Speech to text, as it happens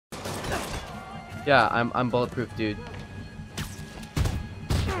Yeah, I'm bulletproof, dude.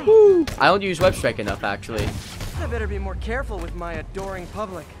 Woo! I don't use web strike enough, actually. I better be more careful with my adoring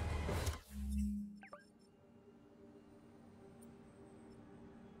public.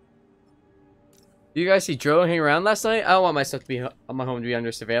 You guys see Joe hanging around last night? I don't want my stuff to be on my home to be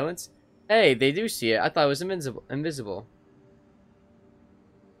under surveillance. Hey, they do see it. I thought it was invisible.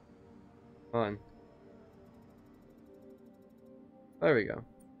 Hold on. There we go.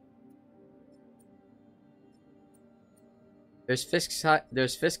 There's Fisk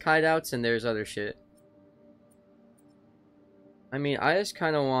hideouts and there's other shit. I mean, I just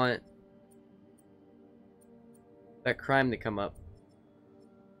kind of want that crime to come up.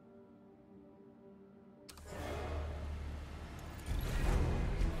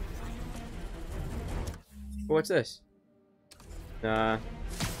 What's this? Nah.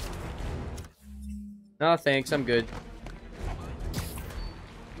 No, thanks. I'm good.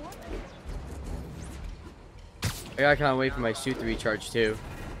 I gotta kind of wait for my suit to recharge too.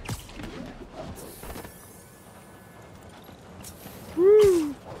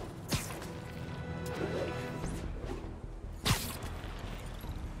 Woo!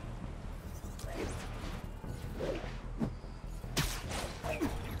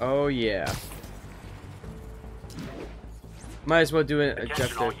 Oh yeah. Might as well do an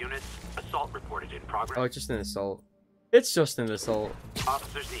objective. Units, assault reported in progress. Oh, it's just an assault. It's just an assault.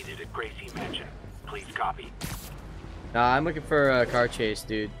 Officers needed at Gracie Mansion. Please copy. Nah, I'm looking for a car chase,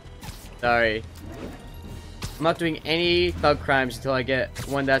 dude. Sorry. I'm not doing any thug crimes until I get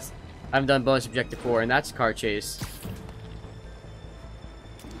one that's I haven't done bonus objective for, and that's car chase.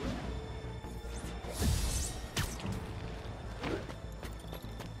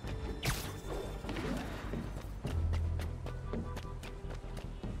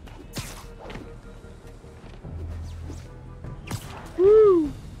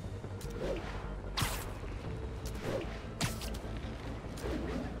 Woo!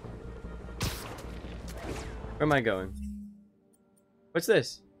 Where am I going? What's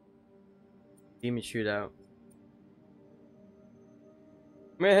this? Demon shootout.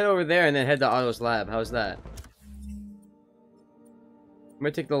 I'm gonna head over there and then head to Otto's lab. How's that? I'm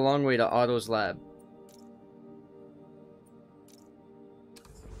gonna take the long way to Otto's lab.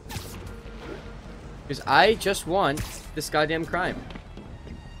 Because I just want this goddamn crime.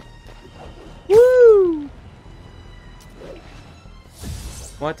 Woo!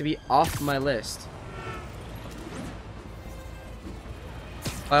 Want it to be off my list.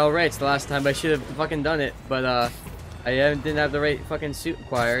 Alright, it's the last time I should have fucking done it, but I didn't have the right fucking suit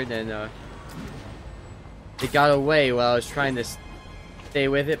acquired, and it got away while I was trying to stay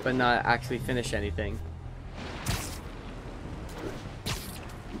with it but not actually finish anything.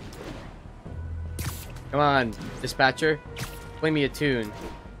 Come on, dispatcher, play me a tune.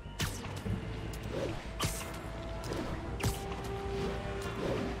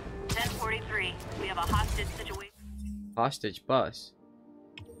 We have a hostage situation. Hostage bus.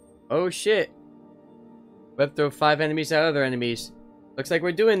 Oh shit. We have to throw 5 enemies at other enemies. Looks like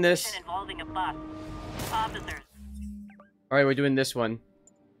we're doing this. Involving a bus. Officers. Alright, we're doing this one.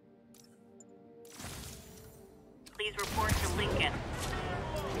 Please report to Lincoln.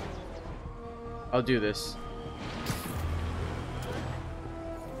 I'll do this.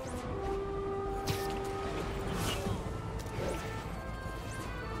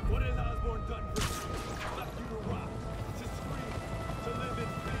 What has Osborn done for you? Left you to rot, to scream, to live in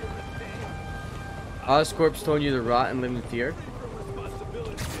fear and pain. Oscorp's told you to rot and live in fear? From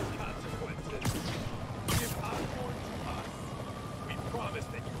responsibility and consequences. Give Osborn to us. We promise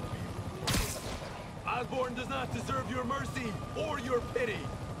that you will be rewarded. Osborn does not deserve your mercy or your pity.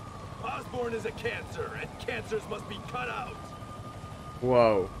 Osborn is a cancer, and cancers must be cut out.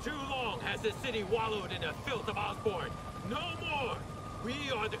 Whoa. Too long has the city wallowed in the filth of Osborn. No more. We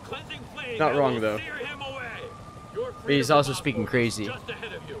are the cleansing flame. Not that wrong, will though. sear him away. Your But he's freedom also of speaking Osborn crazy. is just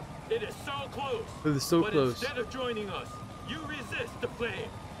ahead of you. It is so close. It is so but close. Instead of joining us, you resist the flame.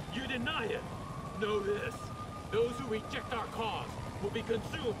 You deny it. Know this. Those who reject our cause will be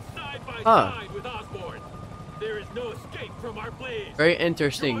consumed side by side with Osborn. There is no escape from our blaze. Very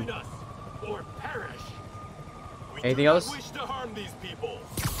interesting. Join us or perish. We Anything do not else? wish to harm these people.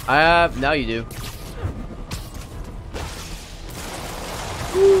 Now you do.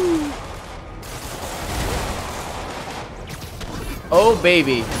 Woo. Oh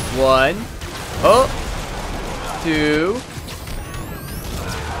baby. 1. Oh. 2.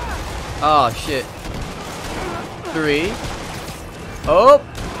 Oh shit. 3. Oh.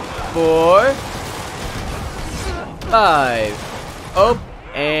 4. 5. Oh.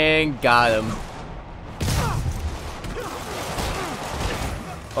 And got him.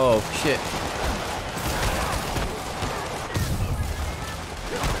 Oh shit.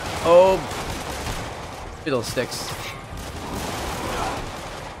 Oh, fiddlesticks.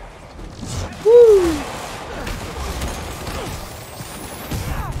 Woo!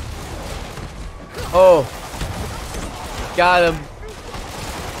 Oh, got him.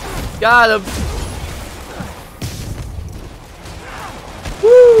 Got him.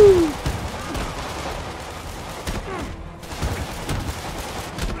 Woo!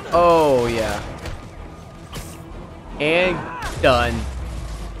 Oh yeah. And done.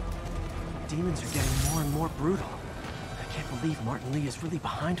 Demons are getting more and more brutal. I can't believe Martin Lee is really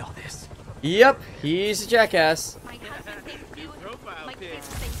behind all this. Yep, he's a jackass. My husband thinks you. My kids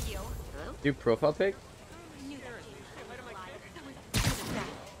think you. Do profile pic?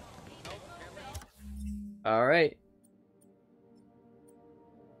 Alright.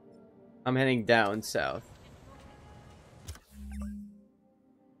 I'm heading down south.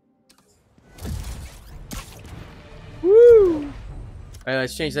 Woo! Alright,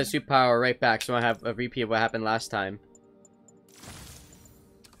 let's change that suit power right back so I have a repeat of what happened last time.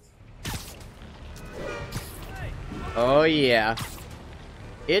 Oh yeah.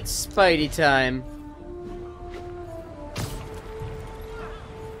 It's Spidey time.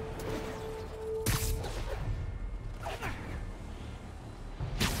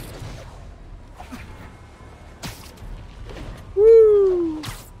 Woo!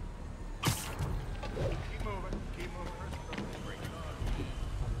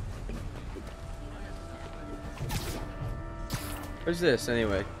 What's this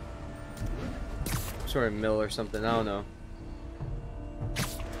anyway? Sort of mill or something, I don't know.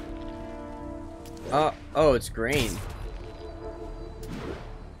 Oh, it's grain.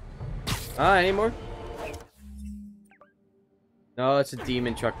 Any more? No, it's a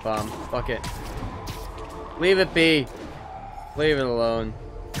demon truck bomb. Fuck it. Leave it be. Leave it alone.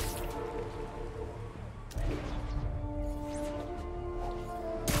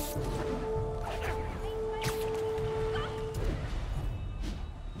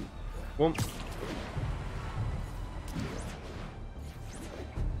 Whoop.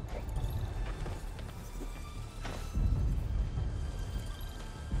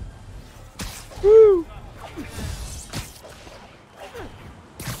 Woo!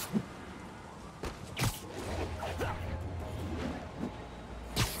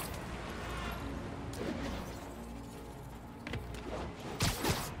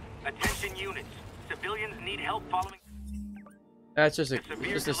 Attention units. Civilians need help following. That's just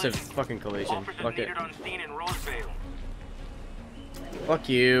a fucking collision. Officers Fuck it. needed on scene in Roseville. Fuck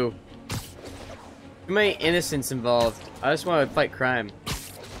you. Too many innocents involved. I just want to fight crime.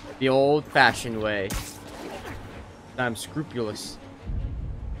 The old-fashioned way. I'm scrupulous.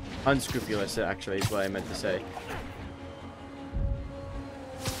 Unscrupulous, actually, is what I meant to say.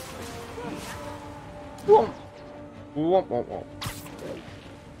 Whoomp. Whoomp, whoomp, whoomp.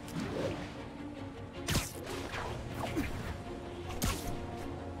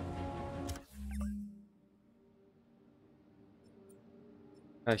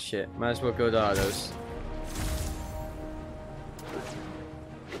 Oh shit, might as well go to autos.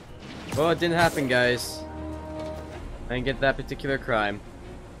 Well, it didn't happen, guys. I didn't get that particular crime.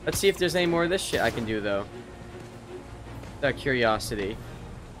 Let's see if there's any more of this shit I can do, though. Out of curiosity.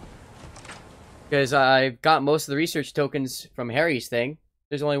 Because I got most of the research tokens from Harry's thing.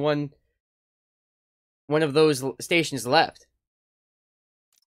 There's only one of those stations left.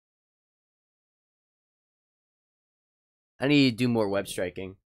 I need to do more web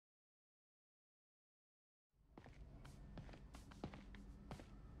striking.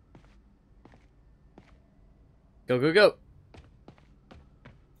 Go, go, go.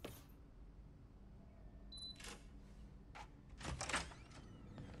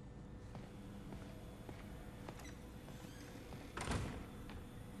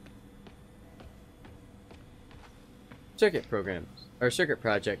 Circuit programs, or circuit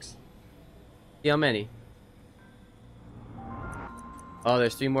projects. See how many? Oh,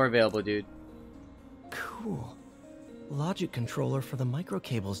 there's 3 more available, dude. Cool. Logic controller for the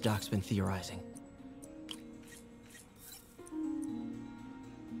microcables Doc's been theorizing.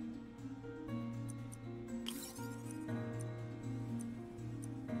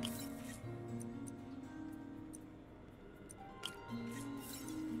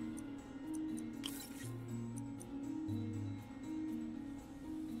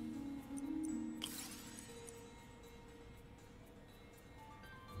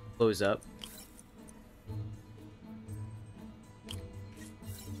 Close up.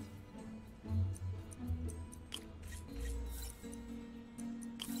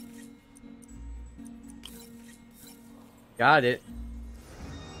 Got it.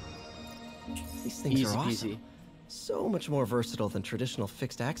 These things Easy are awesome. peasy. So much more versatile than traditional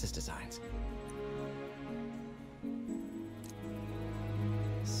fixed-axis designs.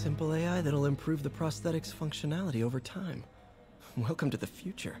 Simple AI that'll improve the prosthetic's functionality over time. Welcome to the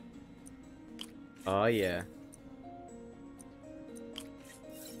future. Oh, yeah.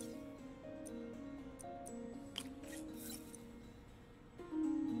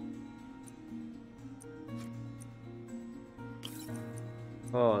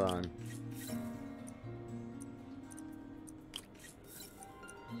 Hold on.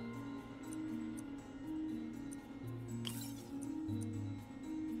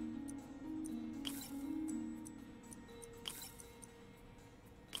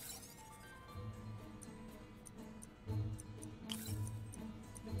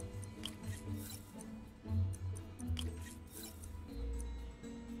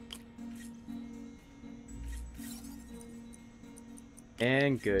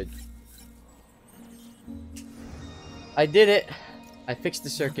 And good. I did it. I fixed the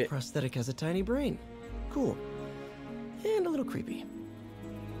The circuit. prosthetic has a tiny brain. Cool. And a little creepy.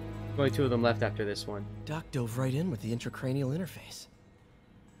 Only 2 of them left after this one. Doc dove right in with the intracranial interface.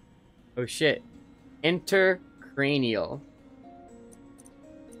 Oh shit. Intercranial.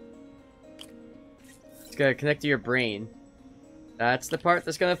 It's gonna connect to your brain. That's the part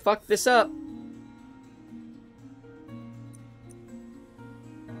that's gonna fuck this up.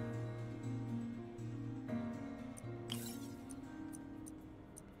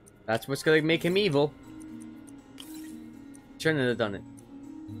 That's what's gonna make him evil. Shouldn't have done it.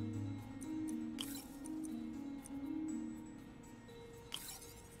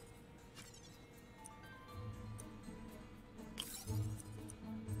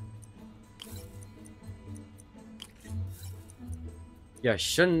 Yeah,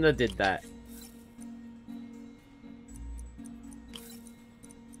 shouldn't have did that.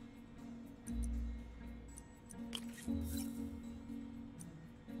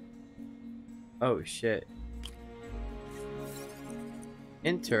 Oh shit.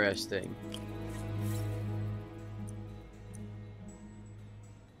 Interesting.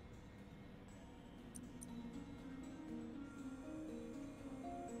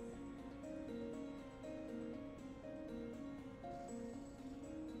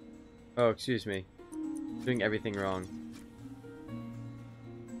 Oh, excuse me. Doing everything wrong.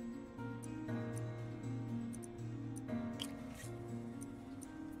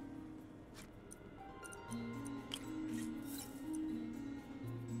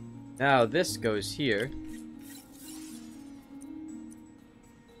 Now this goes here.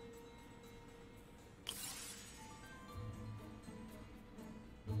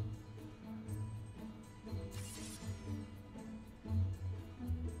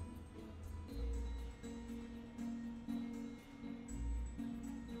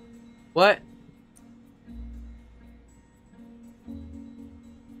 What?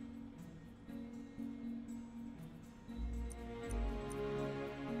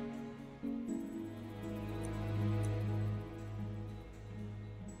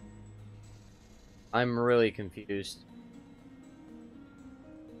 I'm really confused.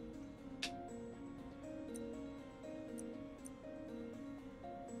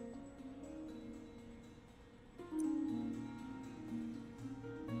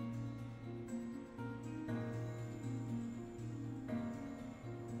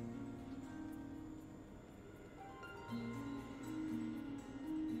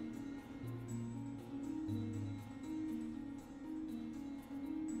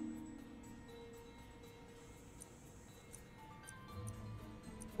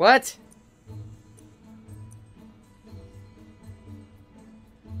 What?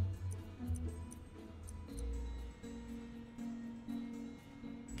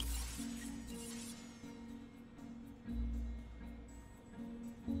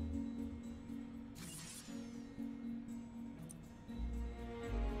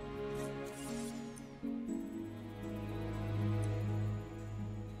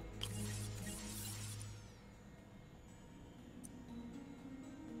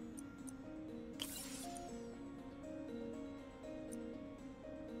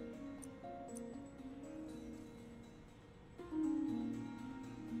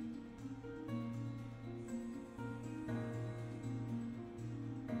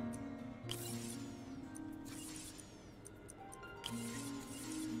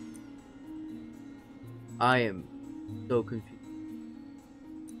 I am so confused.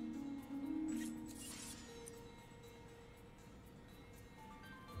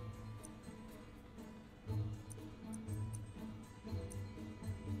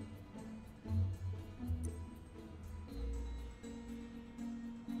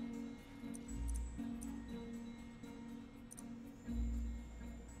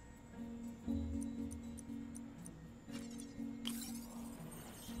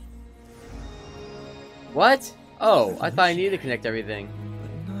 What? Oh, I thought I needed to connect everything.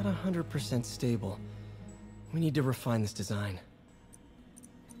 But not 100% stable. We need to refine this design.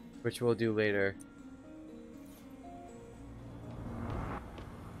 Which we'll do later.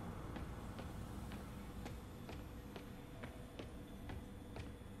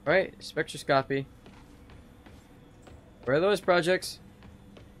 Alright, spectroscopy. Where are those projects?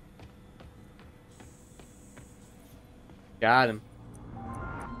 Got him.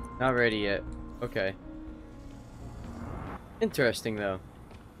 Not ready yet. Okay. Interesting though.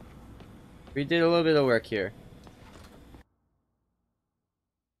 We did a little bit of work here.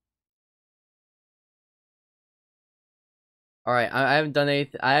 Alright, I haven't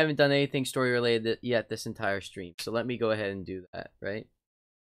done anything story related yet this entire stream. So let me go ahead and do that, right?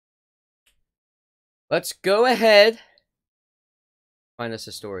 Let's go ahead. Find us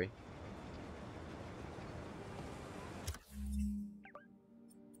a story.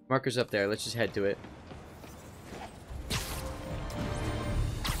 Marker's up there. Let's just head to it.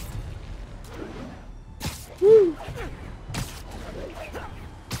 Woo!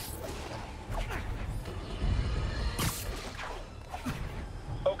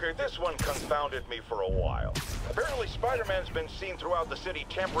 Okay, this one confounded me for a while. Apparently, Spider-Man's been seen throughout the city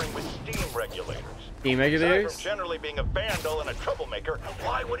tampering with steam regulators. Steam regulators? Aside from generally being a vandal and a troublemaker,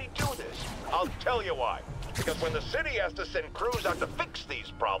 why would he do this? I'll tell you why. Because when the city has to send crews out to fix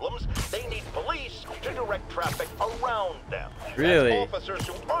these problems, they need police to direct traffic around them. Really? As officers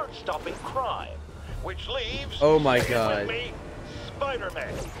who aren't stopping crime. Which leaves... Oh my say it God. with me,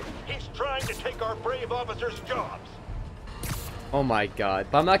 Spider-Man. He's trying to take our brave officers' jobs. Oh my god.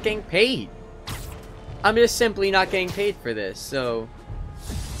 But I'm not getting paid. I'm just simply not getting paid for this, so...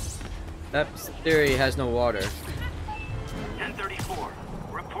 That theory has no water. 1034.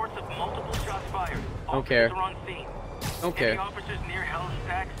 Reports of multiple shots fired. Don't care. Officers are on scene. Don't care. Any officers near Hell's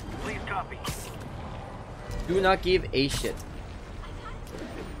Stacks, please copy. Do not give a shit.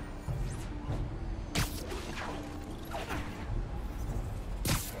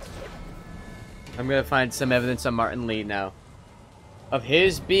 I'm gonna find some evidence on Martin Lee now. Of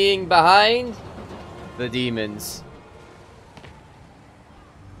his being behind the demons.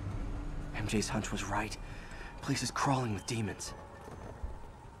 MJ's hunch was right. Place is crawling with demons.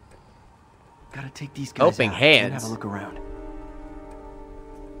 Gotta take these guys Helping out hands. and have a look around.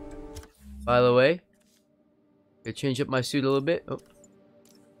 By the way, gonna change up my suit a little bit. Oh.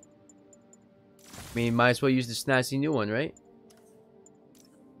 I mean, might as well use the snazzy new one, right?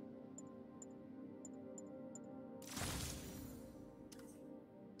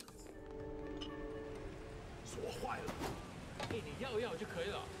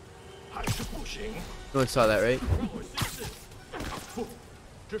 No one saw that, right?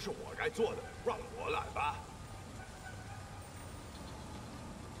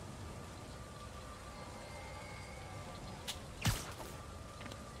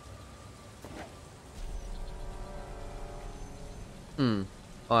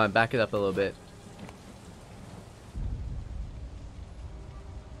 Hold on, back it up a little bit.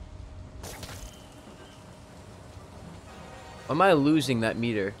 Why am I losing that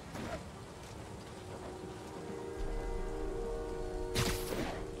meter?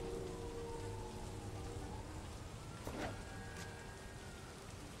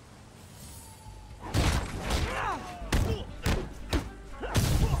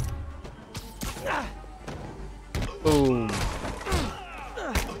 Boom.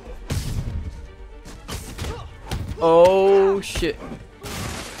 Oh shit.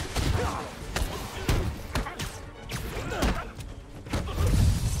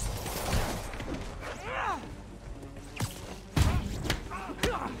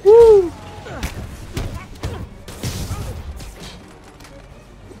 Woo.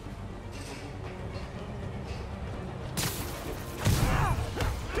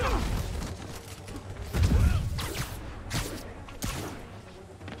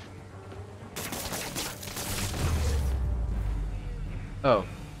 Oh.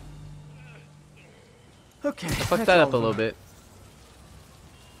 Okay. Fuck that's that all up a of little them. bit.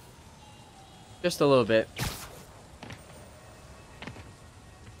 Just a little bit.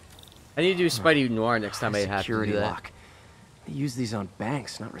 I need to do Spidey Noir next time I have to do Security that. lock. They use these on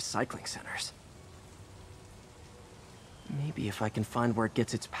banks, not recycling centers. Maybe if I can find where it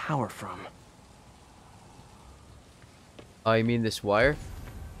gets its power from. Oh, you mean this wire?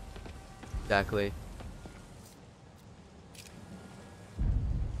 Exactly.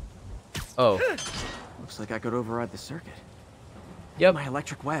 Oh. Looks like I could override the circuit. Yep. My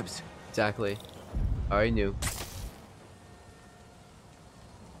electric webs. Exactly. Already knew.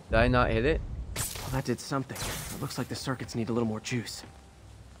 Did I not hit it? Well, that did something. It looks like the circuits need a little more juice.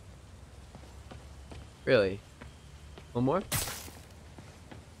 Really? One more?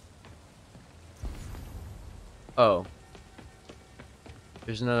 Oh.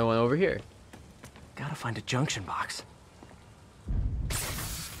 There's another one over here. Gotta find a junction box.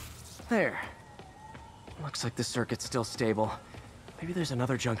 There. Looks like the circuit's still stable. Maybe there's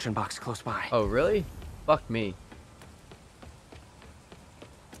another junction box close by. Oh, really? Fuck me.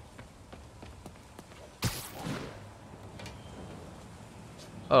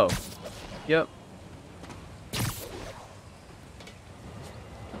 Oh. Yep.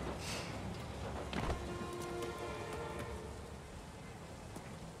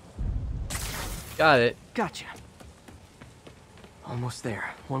 Got it. Gotcha. Almost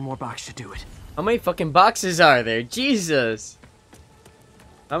there. One more box should do it. How many fucking boxes are there? Jesus!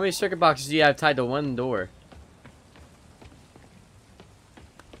 How many circuit boxes do you have tied to one door?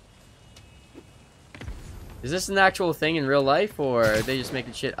 Is this an actual thing in real life, or are they just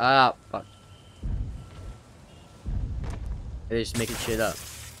making shit up? Fuck. Are they just making shit up?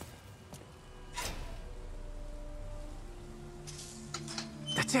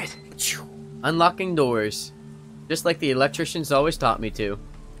 That's it. Unlocking doors. Just like the electricians always taught me to.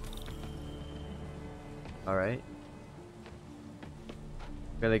 Alright.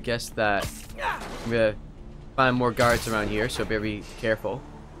 I'm gonna guess that I'm gonna find more guards around here, so better be careful.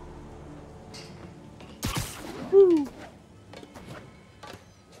 Woo.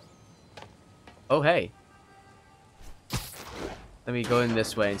 Oh, hey. Let me go in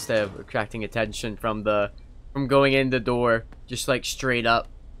this way instead of attracting attention from going in the door, just like straight up,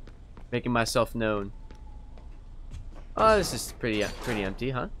 making myself known. Oh, this is pretty empty,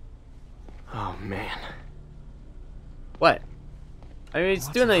 huh? Oh man. What? I mean, it's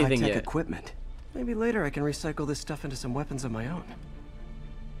doing anything high-tech yet. equipment. Maybe later I can recycle this stuff into some weapons of my own.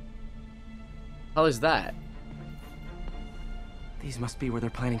 How is that? These must be where they're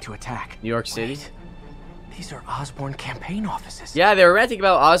planning to attack. New York City? Wait. These are Osborn campaign offices. Yeah, they were ranting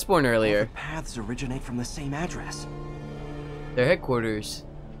about Osborn earlier. All the paths originate from the same address. Their headquarters.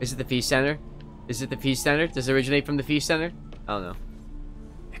 Is it the Feast Center? Is it the Feast Center? Does it originate from the Feast Center? I don't know.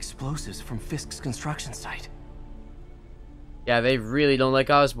 Explosives from Fisk's construction site. Yeah, they really don't like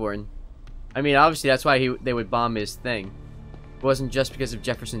Osborn. I mean, obviously that's why they would bomb his thing. It wasn't just because of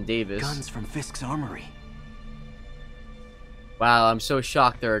Jefferson Davis. Guns from Fisk's armory. Wow, I'm so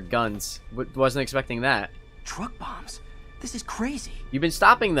shocked there are guns. Wasn't expecting that. Truck bombs. This is crazy. You've been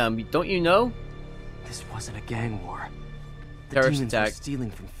stopping them, don't you know? This wasn't a gang war. The Terrorist demons attack. were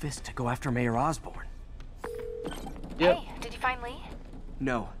stealing from Fisk to go after Mayor Osborn. Yep. Hey, did you find Lee?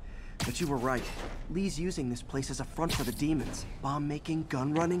 No, but you were right. Lee's using this place as a front for the demons. Bomb making,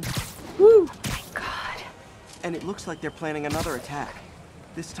 gun running. Woo! Thank God. And it looks like they're planning another attack.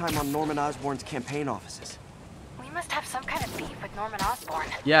 This time on Norman Osborn's campaign offices. We must have some kind of beef with Norman Osborn.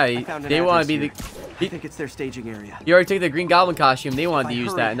 Yeah, I found an they want to address be here. the... I think it's their staging area. You already took the Green Goblin costume. They wanted If to I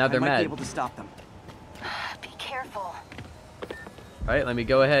use hurry, that, and now they're I might mad. be able to stop them. Be careful. Alright, let me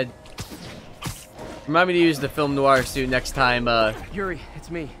go ahead. Remind me to use the film noir suit next time, Yuri,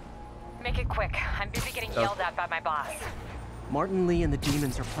 it's me. Make it quick. I'm busy getting Oh. yelled at by my boss. Martin Lee and the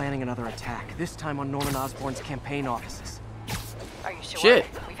demons are planning another attack, this time on Norman Osborn's campaign offices. Are you sure? Shit.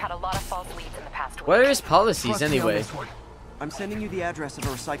 We've had a lot of false leads in the past week. what are his policies Trust me on anyway? this one. I'm sending you the address of a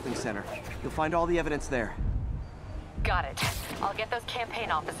recycling center. You'll find all the evidence there. Got it. I'll get those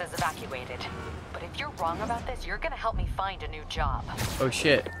campaign offices evacuated. But if you're wrong about this, you're gonna help me find a new job. Oh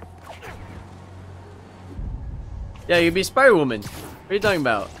shit. Yeah, you'd be Spider-Woman. What are you talking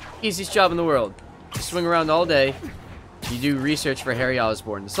about? Easiest job in the world. You swing around all day. You do research for Harry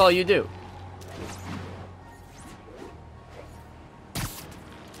Osborn. That's all you do.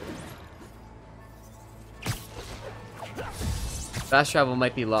 Fast travel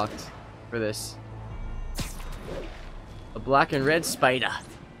might be locked for this. A black and red spider.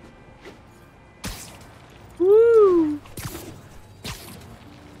 Woo!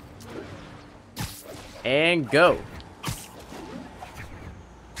 And go.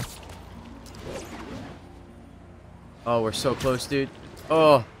 Oh, we're so close, dude.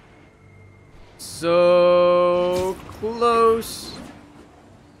 Oh. So close.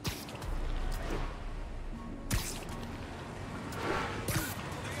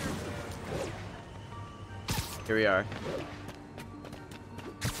 Here we are.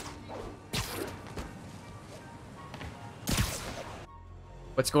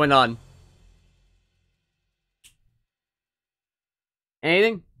 What's going on?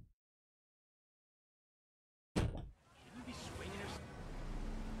 Anything?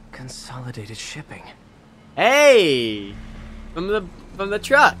 Consolidated shipping. Hey! From the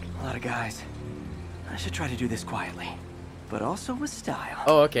truck. A lot of guys. I should try to do this quietly, but also with style.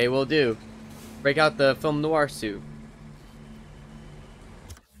 Oh, okay, we'll do. Break out the film noir suit.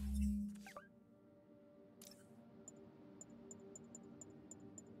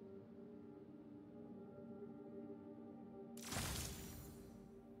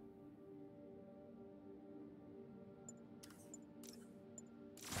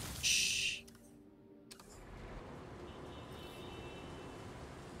 Shh.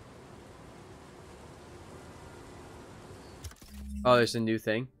 Oh, there's a new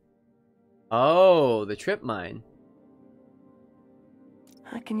thing. Oh, the trip mine.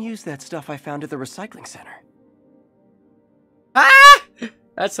 I can use that stuff I found at the recycling center. Ah!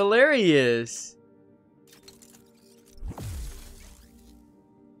 That's hilarious.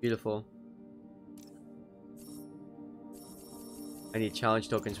 Beautiful. I need challenge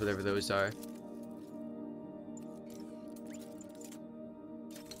tokens, whatever those are.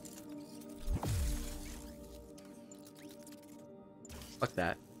 Fuck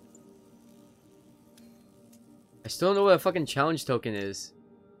that. I still don't know what a fucking challenge token is.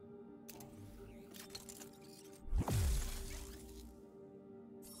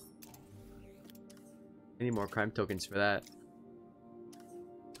 I need more crime tokens for that.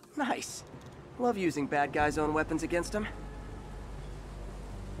 Nice. Love using bad guys' own weapons against them.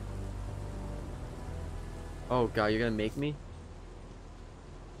 Oh god, you're gonna make me?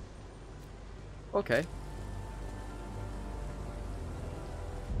 Okay.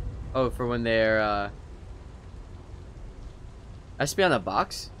 Oh, for when they're, has to be on a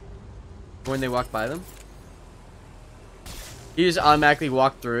box? For when they walk by them? You just automatically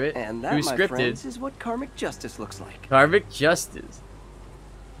walk through it? And that, Too my scripted. friends, is what karmic justice looks like. Karmic justice.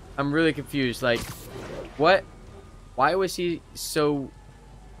 I'm really confused. Like, what? Why was he so...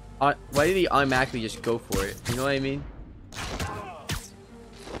 why did he automatically just go for it? You know what I mean?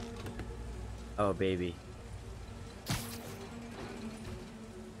 Oh, baby.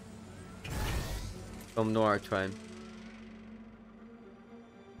 Film noir time.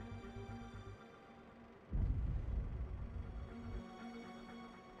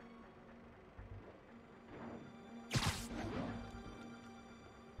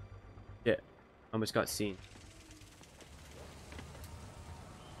 Yeah, almost got seen.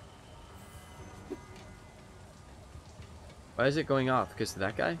 Why is it going off? Because of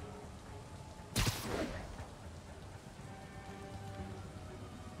that guy?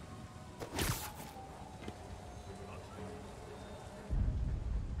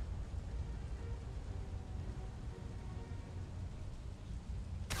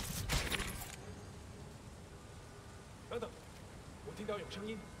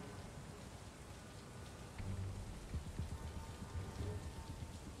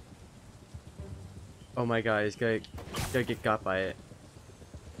 Oh my god, he's gonna get got by it.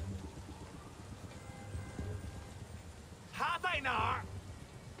 他在哪儿？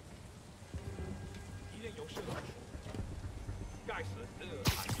敌人有射手。该死的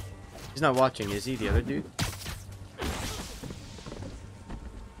叛逆！ He's not watching, is he? The other dude?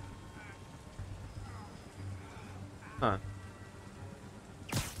 Huh.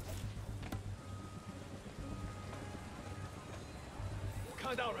 我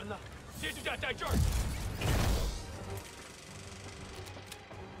看到人了，接续站在这儿。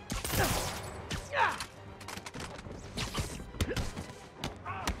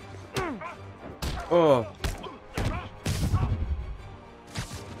 Oh.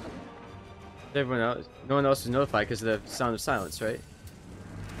 Everyone else, no one else is notified because of the sound of silence, right?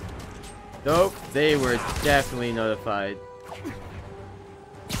 Nope, they were definitely notified.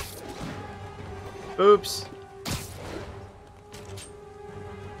 Oops.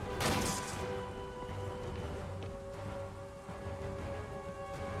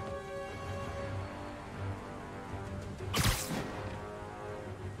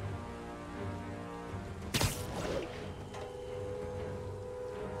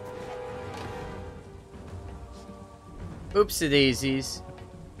 Oopsie daisies.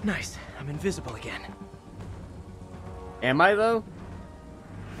 Nice. I'm invisible again. Am I though?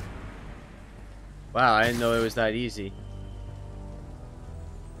 Wow, I didn't know it was that easy.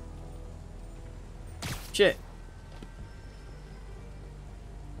 Shit.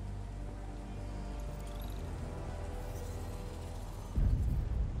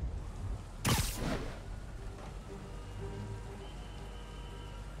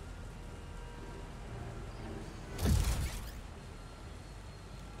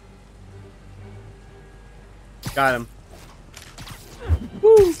 Got him.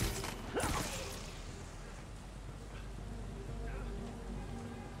 Woo!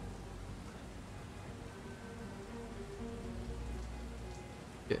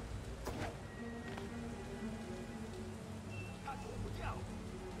 Good.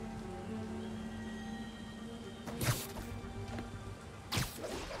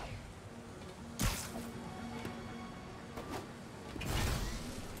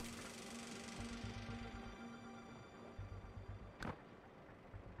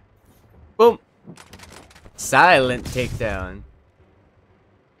 silent takedown.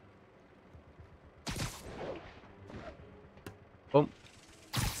 Boom.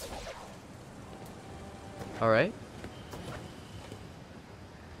 Alright.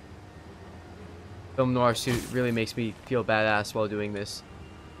 Film noir suit really makes me feel badass while doing this.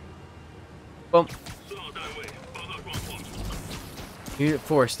 Boom. Unit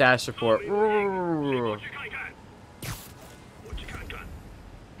 4 status report.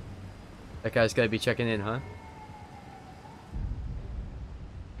 That guy's gotta be checking in, huh?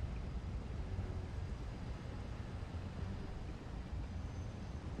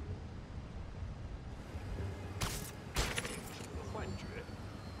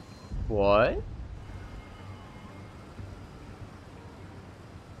 What?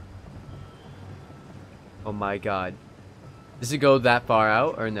 Oh my god. Does it go that far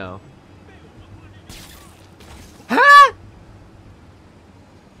out or no? Ha!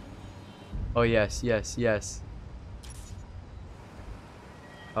 Oh yes, yes, yes.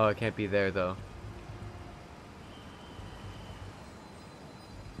 Oh, it can't be there though.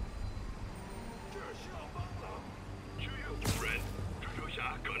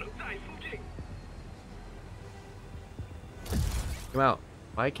 Come out.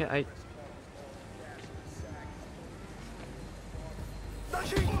 Why can't I?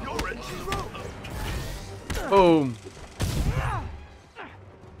 Boom.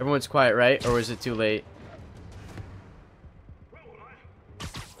 Everyone's quiet, right? Or was it too late? I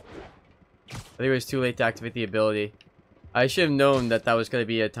think it was too late to activate the ability. I should have known that that was going to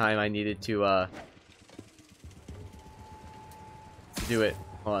be a time I needed to do it.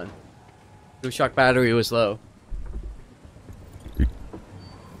 Hold on. Dual shock battery was low.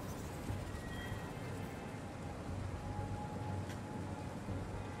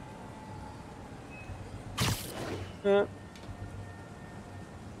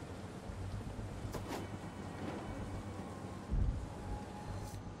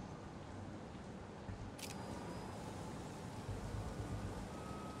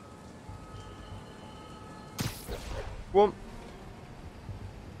 Whoop.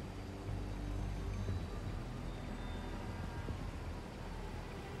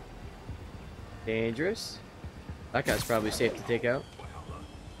 Dangerous. That guy's probably safe to take out.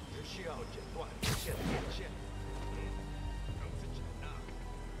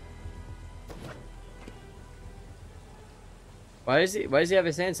 Why does he have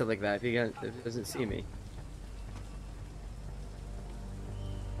his hands up like that if he doesn't see me?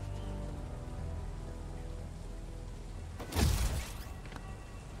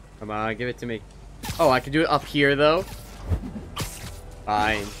 Come on, give it to me. Oh, I can do it up here though?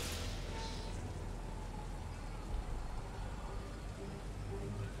 Fine.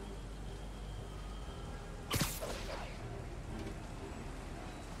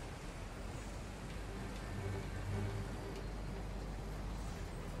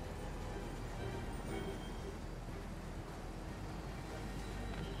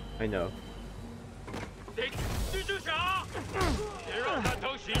 I know.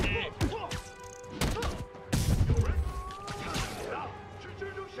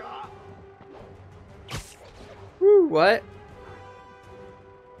 Woo, what?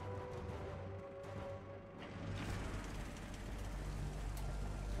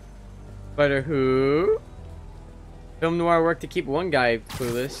 But who? Film noir work to keep one guy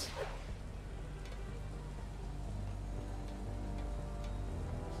clueless.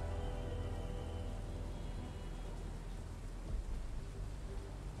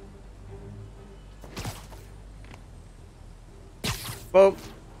 Boom.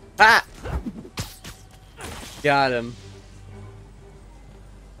 Ah! Got him.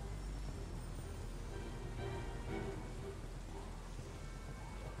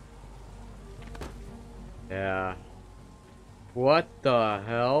 Yeah. What the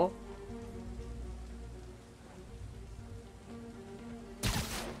hell?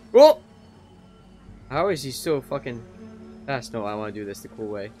 Whoa! How is he so fucking fast? No, I want to do this the cool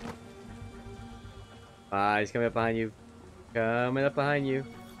way. Ah, he's coming up behind you. Coming up behind you.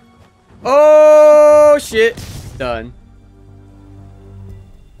 Oh shit! Done.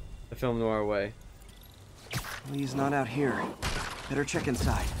 The film noir way. He's not out here. Better check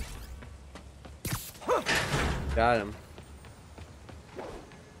inside. Got him.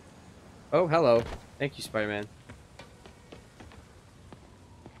 Oh, hello. Thank you, Spider-Man.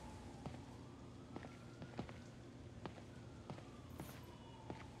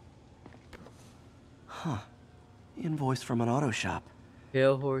 Huh. Invoice from an auto shop.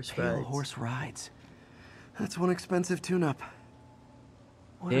 Pale horse Pale rides. horse rides. That's one expensive tune-up.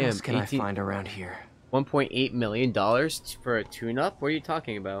 What Damn, else can I 18 find around here? $1.8 million for a tune-up? What are you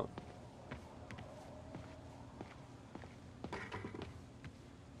talking about?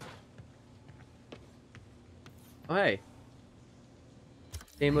 Oh, hey.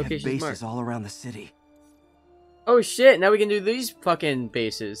 Same location bases marked. all around the city. Oh shit, now we can do these fucking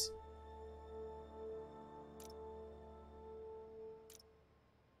bases.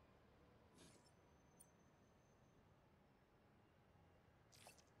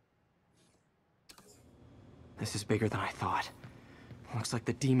 This is bigger than I thought. Looks like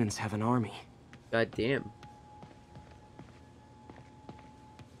the demons have an army. God damn.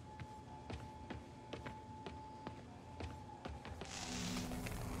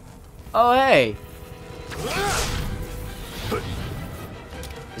 Oh, hey.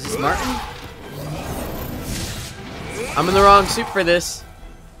 Is this Martin? I'm in the wrong suit for this.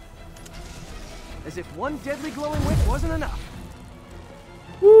 As if one deadly glowing wick wasn't enough.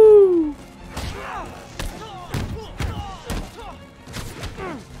 Woo!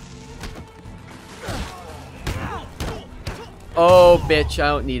 Oh, bitch, I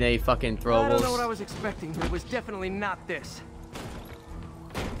don't need any fucking throwables. I don't know what I was expecting, but it was definitely not this.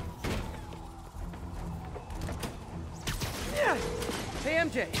 Hey,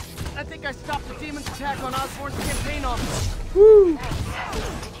 MJ. I think I stopped the demon's attack on Osborn's campaign office. Woo! Nice.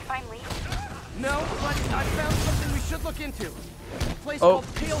 Did you find Lee? No, but I found something we should look into. A place Oh.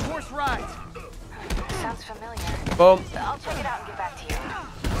 called Pale Horse Rides. Sounds familiar. Boom. I'll check it out and get back to you.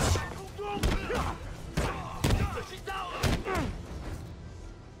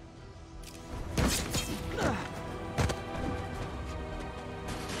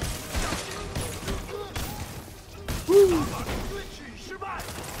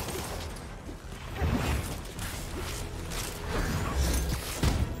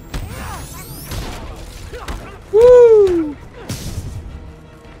 Woo!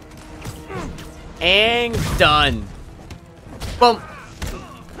 And done. Boom.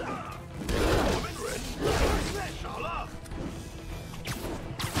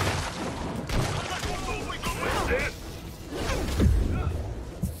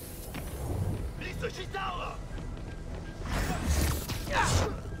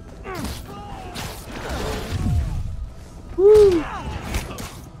 Woo!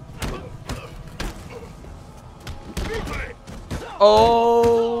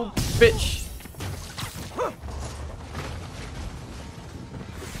 Oh, bitch.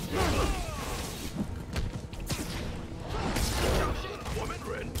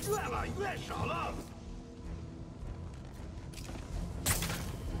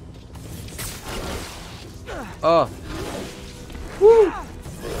 Oh. Woo.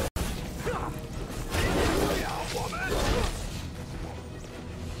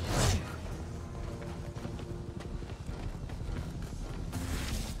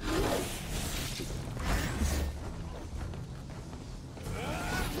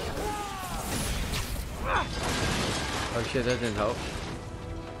 Oh shit, that didn't help.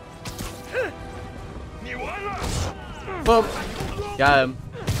 Boom. Got him.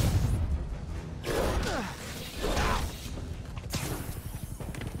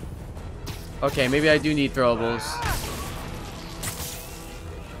 Okay, maybe I do need throwables.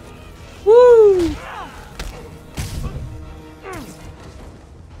 Woo!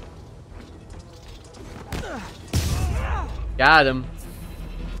 Got him.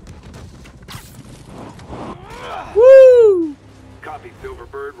 Woo! Copy,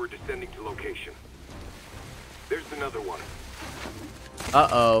 Silverbird. We're descending to location. There's another one.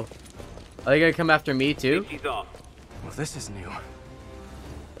 Uh-oh. Are they gonna come after me too? He's off. Well, this is new.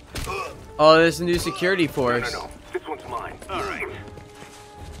 Oh, there's a new security force. No. This one's mine. All right.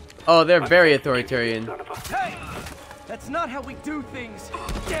 Oh, they're very authoritarian. Son of a... Hey! That's not how we do things.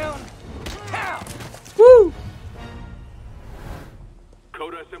 Downtown! Woo!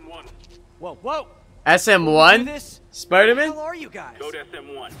 Code SM1. Whoa, whoa! Do SM1? this? Who Spider-Man? are you guys? Code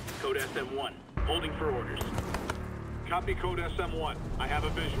SM1. Code SM1. Holding for orders. Copy code SM1. I have a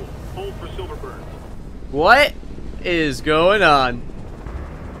visual. Hold for Silverbird. What is going on?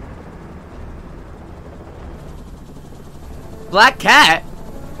 Black Cat?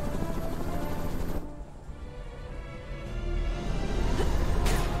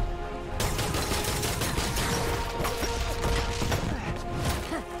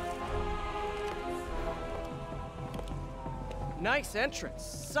 Nice entrance.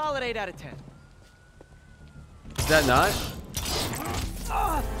 Solid 8 out of 10. Is that not?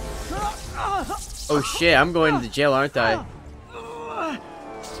 Oh shit, I'm going to jail, aren't I?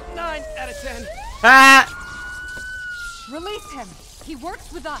 9 out of 10. Ah! Release him. He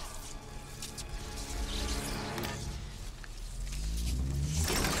works with us.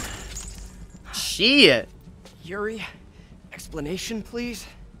 Shit. Yuri, explanation, please?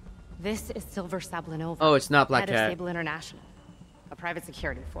 This is Silver Sablinova. Oh, it's not Black head of Cat. Sable International, a private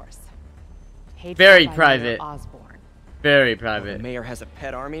security force. Paid Very for by private. Mayor Osborn. Very The private. mayor has a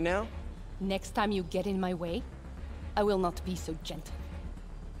pet army now? Next time you get in my way, I will not be so gentle.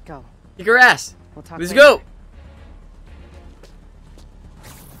 Go. Kick her ass. We'll talk Let's later.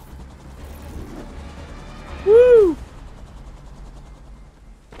 go. Woo.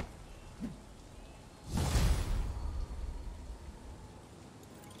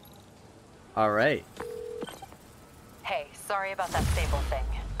 All right. Hey, sorry about that Sable thing.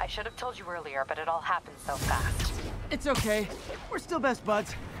 I should have told you earlier, but it all happened so fast. It's okay. We're still best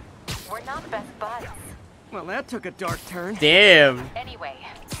buds. We're not best buds. Well, that took a dark turn. Damn. Anyway,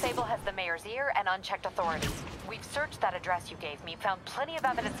 Sable has the mayor's ear and unchecked authority. We've searched that address you gave me, found plenty of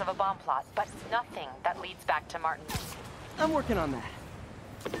evidence of a bomb plot, but nothing that leads back to Martin. I'm working on that.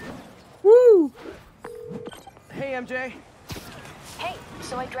 Woo. Hey, MJ. Hey,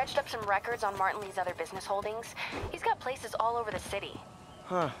 so I dredged up some records on Martin Lee's other business holdings. He's got places all over the city.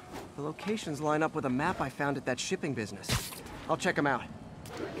 Huh. The locations line up with a map I found at that shipping business. I'll check them out.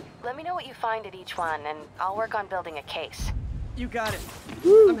 Let me know what you find at each one, and I'll work on building a case. You got it.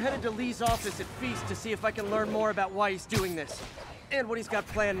 I'm headed to Lee's office at Feast to see if I can learn more about why he's doing this. And what he's got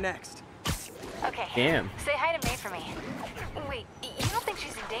planned next. Okay. Damn. Say hi to May for me. Wait, you don't think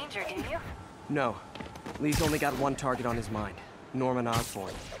she's in danger, do you? No. Lee's only got one target on his mind. Norman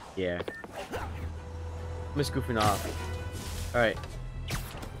Osborn. Yeah. I'm just goofing off. All right.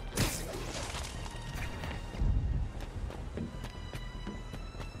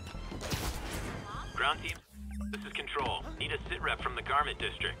 Ground team, this is Control. Need a sit rep from the Garment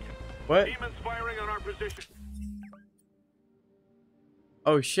District. What? Demons firing on our position.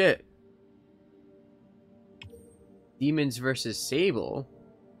 Oh shit. Demons versus Sable.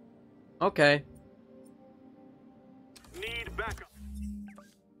 Okay. Need backup.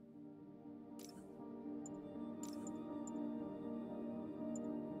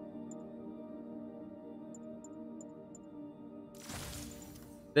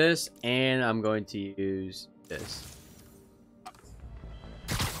 This, and I'm going to use this.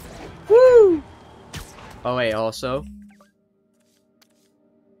 Woo! Oh wait, also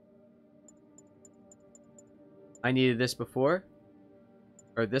I needed this before,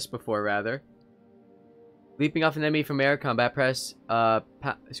 or this before rather. Leaping off an enemy from air combat, press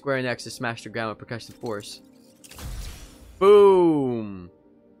square and X to smash the ground with percussive force. Boom!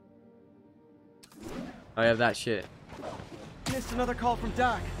 I have that shit. Missed another call from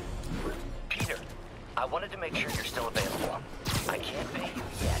Doc. Peter, I wanted to make sure you're still available. I can't pay you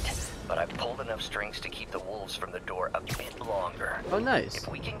yet, but I've pulled enough strings to keep the wolves from the door a bit longer. Oh, nice. If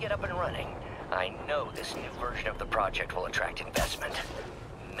we can get up and running, I know this new version of the project will attract investment.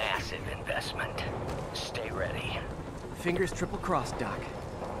 Massive investment. Stay ready. Fingers triple crossed, Doc.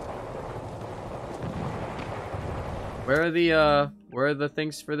 Where are the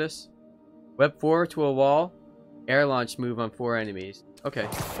things for this? Web 4 to a wall. Air launch move on 4 enemies. Okay.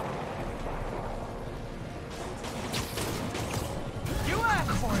 You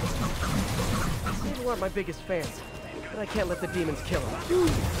asked for it! People aren't my biggest fans, but I can't let the demons kill them.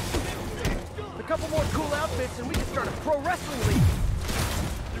 A couple more cool outfits and we can start a pro wrestling league.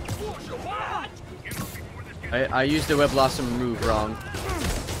 I used the Web Blossom move wrong.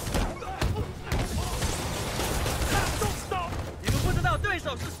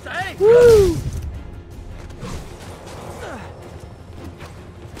 Woo!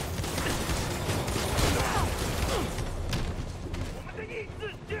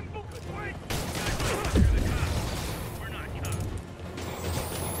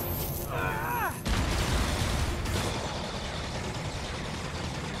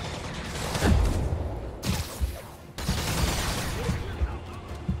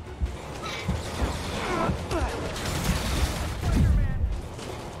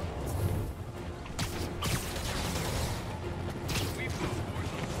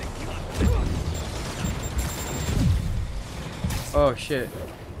 Oh shit.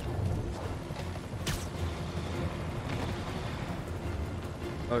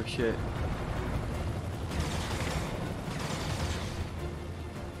 Oh shit.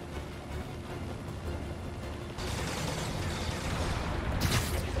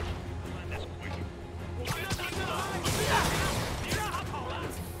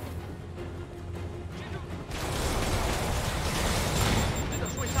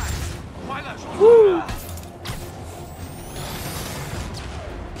 Woo!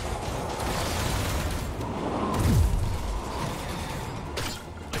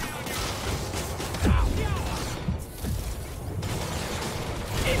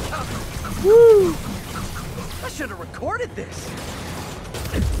 Woo! I should have recorded this.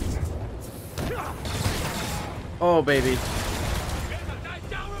 Oh baby.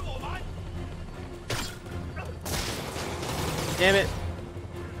 Damn it.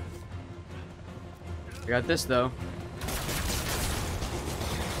 I got this though.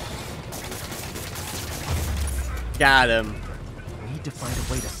 Got him. We need to find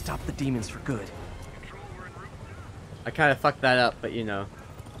a way to stop the demons for good. I kind of fucked that up, but you know.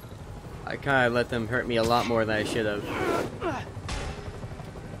 I kind of let them hurt me a lot more than I should have.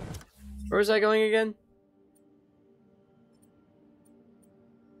 Where was I going again?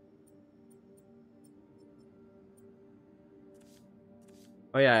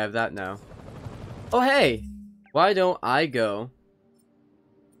 Oh yeah, I have that now. Oh hey! Why don't I go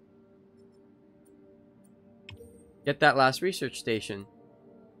get that last research station?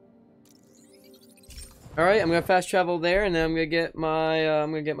 Alright, I'm gonna fast travel there and then I'm gonna get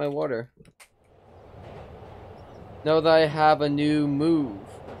my water. Know that I have a new move.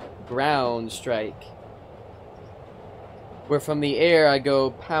 Ground strike. Where from the air I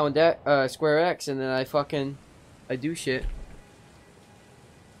go pound square X and then I do shit.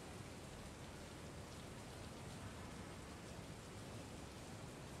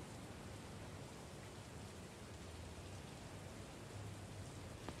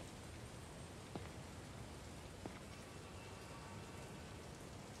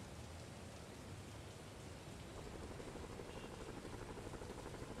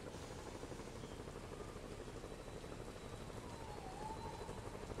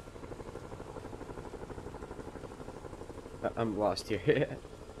 I'm lost here.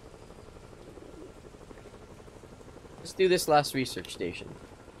 Let's do this last research station.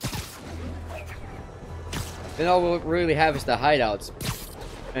 Then all we'll really have is the hideouts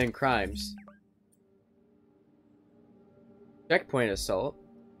and crimes. Checkpoint assault.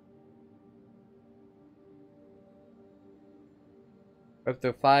 Up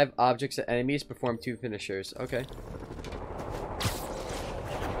to 5 objects and enemies, perform 2 finishers. Okay.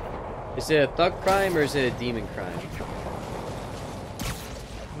 Is it a thug crime or is it a demon crime?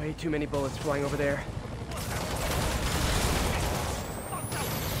 Way too many bullets flying over there.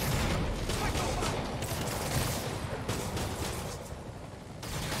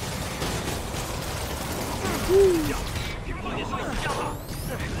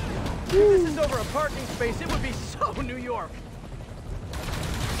 If this is over a parking space, it would be so New York.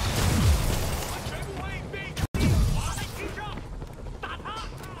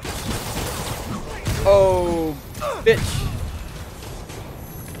 Oh, bitch.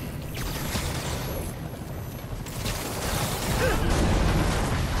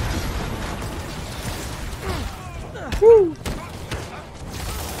 Woo.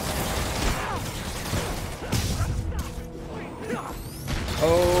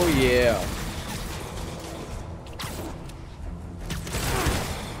 Oh yeah.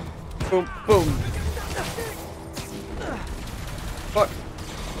 Boom, boom. Fuck.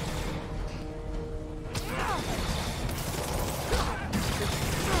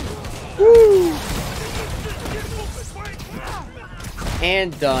 Woo.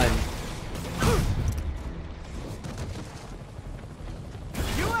 And done.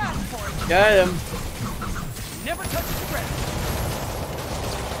 Got him. Never touch the threat.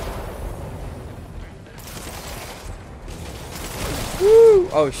 Woo!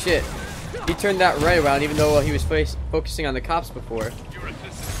 Oh shit. He turned that right around even though he was focusing on the cops before. Your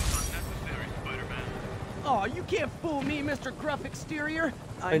assistance is unnecessary, Spider-Man. Oh, you can't fool me, Mr. Gruff Exterior.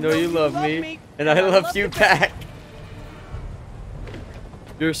 I know you love me, and I love you back.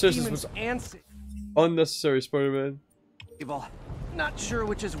 Your assistance was unnecessary, Spider-Man. Evil. Not sure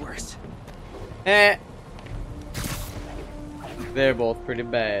which is worse. Eh. They're both pretty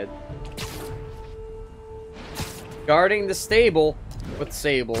bad. Guarding the Stable with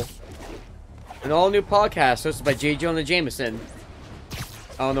Sable. An all-new podcast hosted by J. Jonah Jameson.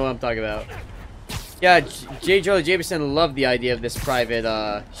 I don't know what I'm talking about. Yeah, J. Jonah Jameson loved the idea of this private,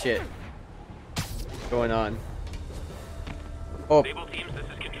 shit going on. Oh. Stable teams, this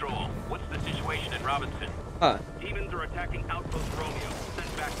is Control. What's the situation in Robinson? Huh. Demons are attacking Outpost Romeo.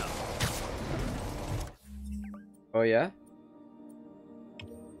 Send backup. Oh, yeah?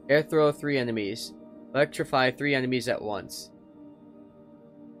 Air throw 3 enemies. Electrify 3 enemies at once.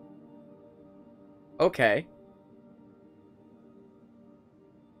 Okay.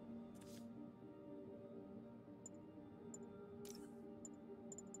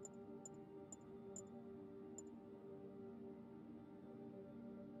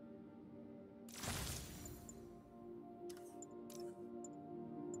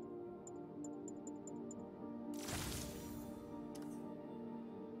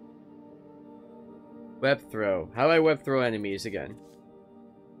 Web throw. How do I web throw enemies again?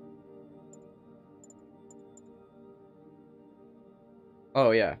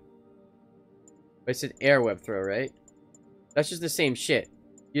 Oh, yeah. It's an air web throw, right? That's just the same shit.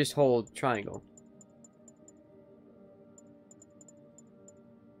 You just hold triangle.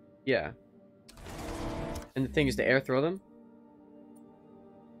 Yeah. And the thing is to air throw them?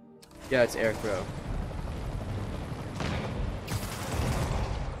 Yeah, it's air throw.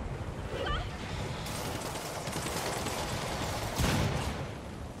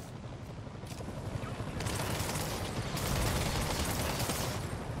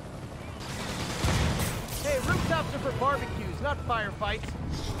 Hey, rooftops are for barbecues, not firefights.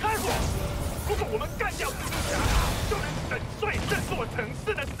 看我！如果我们干掉蜘蛛侠，就能粉碎这座城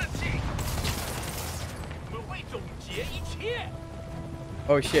市的士气。我们会总结一切。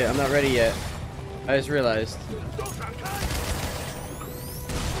 Oh shit, I'm not ready yet. I just realized. 都闪开！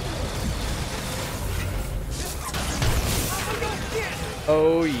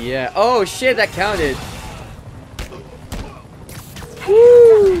 Oh yeah. Oh shit, that counted.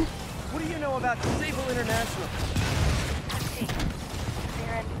 Woo! What do you know about Sable International? Let's see.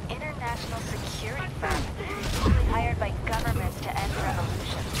 They're an international security firm, usually hired by governments to end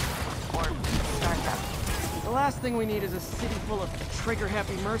revolutions. Or start them. The last thing we need is a city full of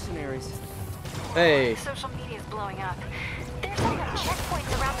trigger-happy mercenaries. Hey. Social media is blowing up. They're setting up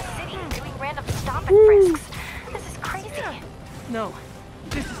checkpoints around the city, doing random stop and frisks. This is crazy. No,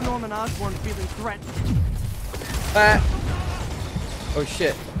 this is Norman Osborn feeling threatened. Ah. Oh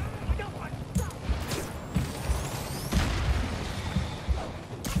shit.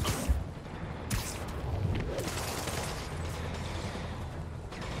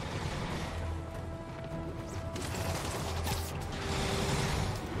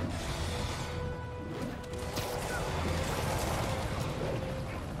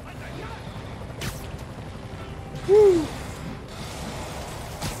 Woo.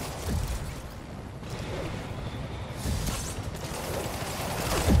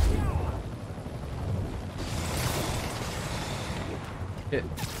 Hit.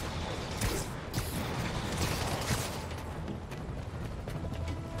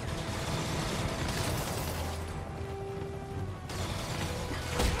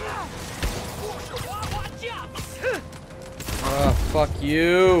 Oh, fuck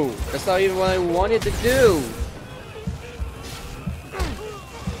you. That's not even what I wanted to do.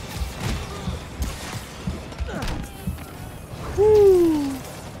 Woo.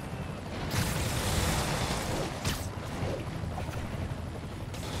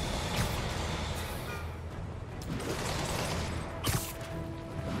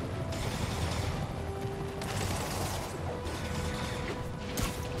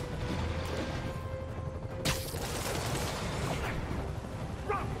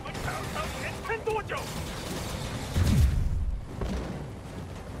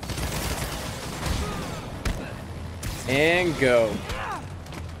 And go.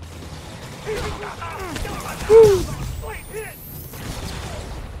 Woo.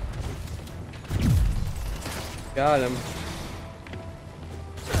 Got him.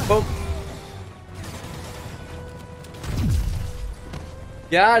 Boom.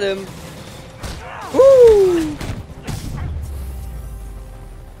 Got him. Woo.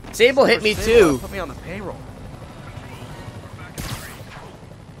 Sable hit me too. Put me on the payroll.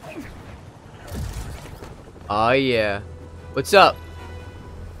 Oh yeah. What's up?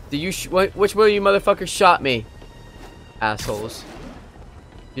 Do you which one of you motherfuckers shot me? Assholes.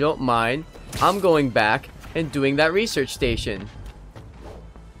 You don't mind? I'm going back and doing that research station.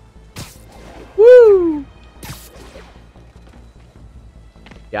 Woo!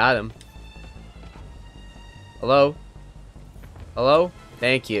 Got him. Hello? Hello?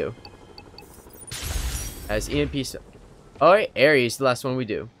 Thank you. As EMP. Alright, Ares, the last one we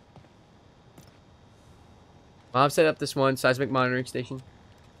do. Mom set up this one seismic monitoring station.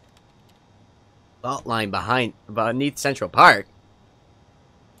 Fault line beneath Central Park.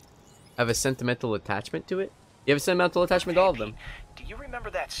 Have a sentimental attachment to it? You have a sentimental attachment to all of them. Do you remember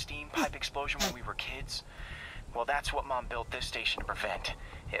that steam pipe explosion when we were kids? Well, that's what Mom built this station to prevent.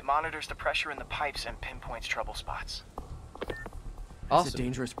 It monitors the pressure in the pipes and pinpoints trouble spots. Awesome. There's a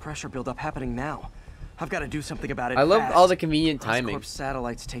dangerous pressure buildup happening now. I've got to do something about it. I love fast. all the convenient timing. Oscorp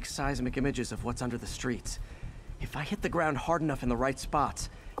satellites take seismic images of what's under the streets. If I hit the ground hard enough in the right spots,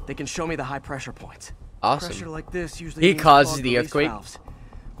 they can show me the high pressure points. Awesome. Pressure like this usually He means causes clogged the release earthquake. valves.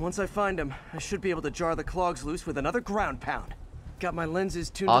 Once I find them, I should be able to jar the clogs loose with another ground pound. Got my lenses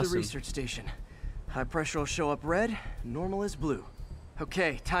tuned to the research station. High pressure will show up red, normal is blue.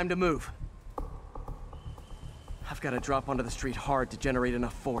 Okay, time to move. I've got to drop onto the street hard to generate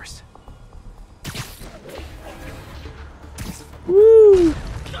enough force. Woo!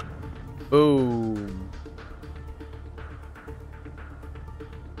 Boom.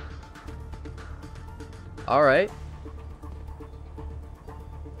 All right.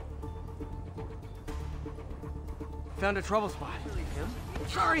 Found a trouble spot.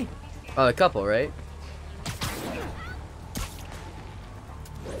 Sorry. Oh, a couple, right?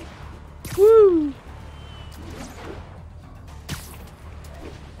 Woo!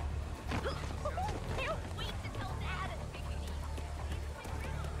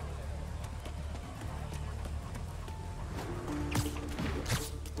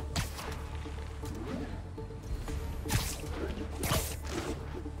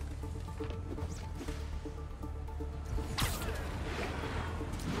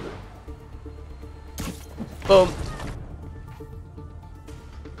 Boom.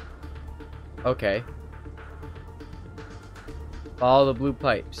 Okay. Follow the blue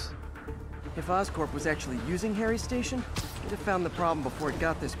pipes. If Oscorp was actually using Harry's station, they'd have found the problem before it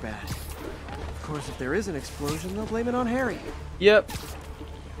got this bad. Of course, if there is an explosion, they'll blame it on Harry. Yep.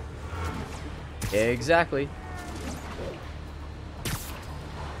 Exactly.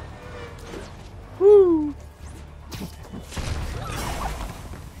 Woo!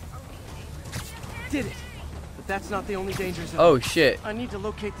 Did it. But that's not the only danger zone. Oh shit. I need to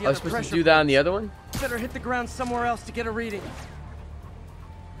locate the I was other supposed pressure to do that on points. the other one? Better hit the ground somewhere else to get a reading.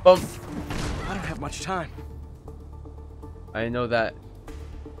 Boom. I don't have much time. I know that.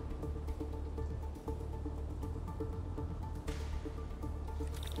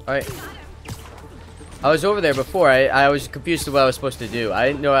 Alright. I was over there before. I was confused to what I was supposed to do. I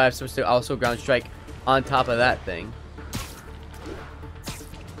didn't know I was supposed to also ground strike on top of that thing.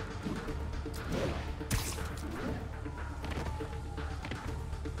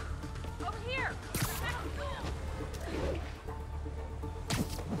 Over here.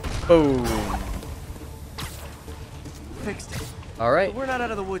 Boom. Fixed it. Alright. But we're not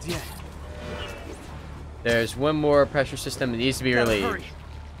out of the woods yet. There's one more pressure system that needs to be Gotta relieved. hurry.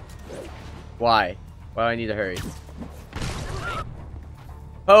 Why? Why do I need to hurry?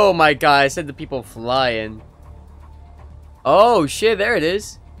 Oh my god, I said the people flying. Oh shit, there it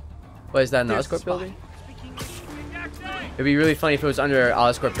is. What is that, an There's the Oscorp spot. building? It'd be really funny if it was under an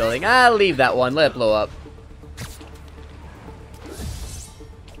Oscorp building. Ah, leave that one, let it blow up.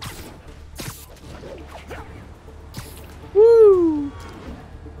 Woo!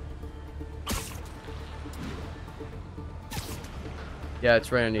 Yeah,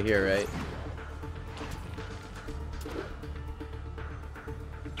 it's right under here, right?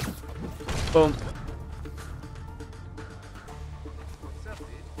 Boom.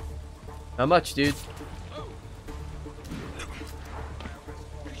 Not much, dude.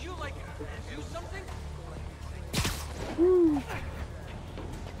 Could you, like, do something?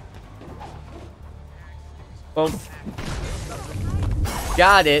 Boom.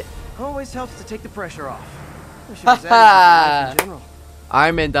 Got it. Always helps to take the pressure off. Wish it was that easy for life in general.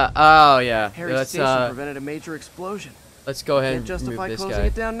 I'm in the. Oh yeah. Harry's Let's station prevented a major explosion. let's go ahead Can't and justify remove this closing guy.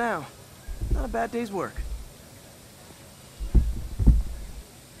 it down now. Not a bad day's work.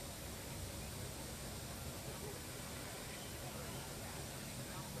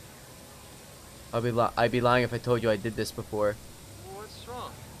 I'd be lying if I told you I did this before. What's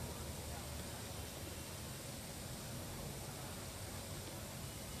wrong?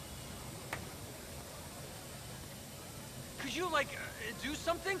 Could you, like, do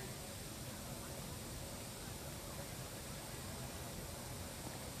something?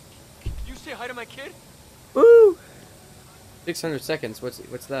 Could you say hi to my kid? Woo! 600 seconds. What's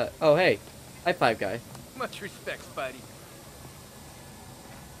that? Oh hey, high five guy. Much respect, Spidey.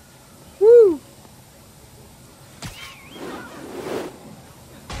 Woo!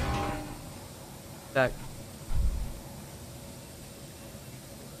 That.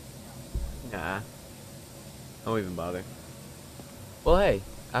 Nah. I won't even bother. Well, hey,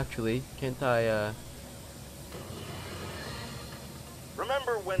 actually, can't I,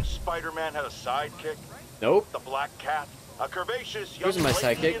 Remember when Spider-Man had a sidekick? Nope. The Black Cat? A curvaceous young Who's my lady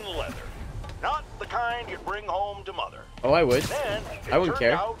sidekick? in leather. Not the kind you'd bring home to mother. Oh, I would. Then, it I wouldn't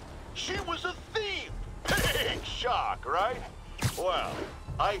turned care. out she was a thief. Big shock, right? Well,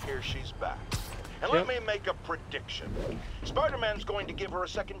 I hear she's back. And let me make a prediction. Spider-Man's going to give her a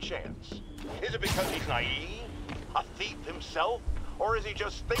second chance. Is it because he's naive? A thief himself? Or is he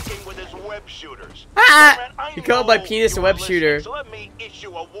just thinking with his web shooters? Spider-Man, I You called my know penis a you web are shooter. listening, so let me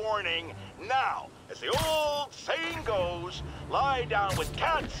issue a warning now. As the old saying goes, lie down with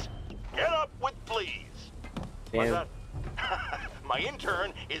cats, get up with fleas. What's Damn. that? My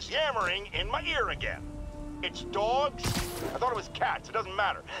intern is yammering in my ear again. It's dogs? I thought it was cats. It doesn't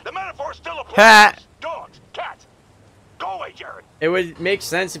matter. The metaphor still applies. Dogs, cats. Go away, Jared. It would make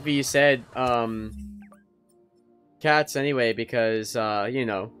sense if you said, cats anyway, because, you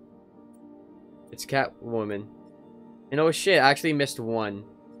know, it's Catwoman. And oh shit, I actually missed one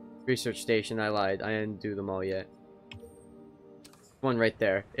research station. I lied. I didn't do them all yet. One right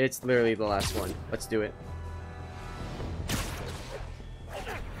there. It's literally the last one. Let's do it.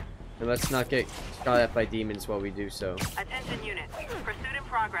 And let's not get shot at by demons while we do so. Attention units. Pursuit in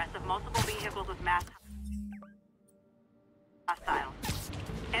progress of multiple vehicles with mass hostiles.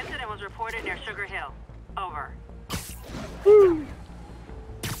 Incident was reported near Sugar Hill. Over. Woo.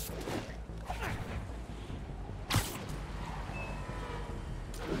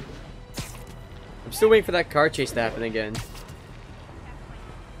 I'm still waiting for that car chase to happen again.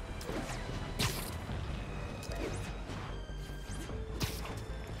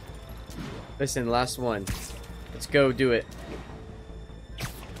 Listen, last one. Let's go do it.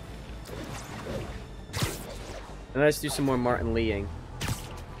 And let's do some more Martin Leeing.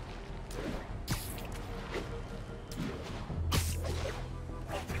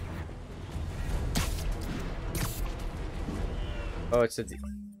 Oh, it's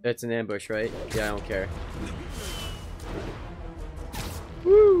an ambush, right? Yeah, I don't care.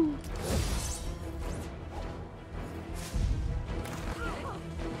 Woo!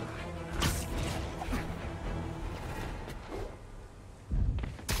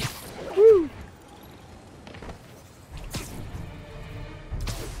 Woo!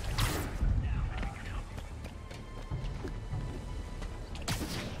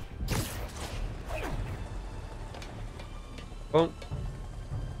 Boom.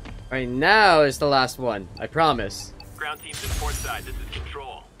 Alright, now is the last one. I promise. Ground teams in portside, this is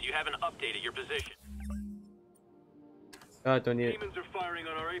Control. Do you have an update at your position? Oh, don't need it. Demons are firing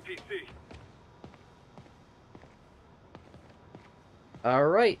on our APC.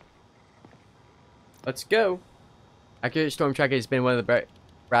 Alright. Let's go. Accurate storm tracking has been one of the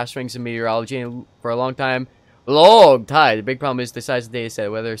brass rings of meteorology for a long time. The big problem is the size of the data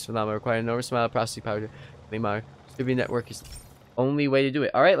set. Whether it's phenomenal require an enormous amount of processing power to monitor. Distributed network is the only way to do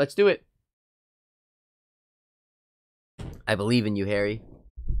it. Alright, let's do it. I believe in you, Harry.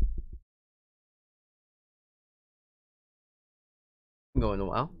 I'm going a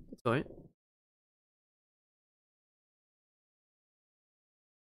while. That's alright.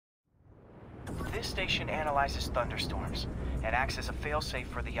 This station analyzes thunderstorms and acts as a failsafe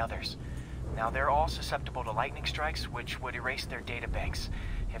for the others. Now, they're all susceptible to lightning strikes, which would erase their data banks.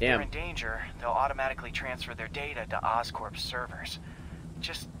 If they're in danger, they'll automatically transfer their data to Oscorp's servers.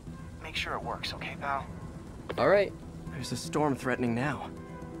 Just make sure it works, okay, pal? Alright. There's a storm threatening now.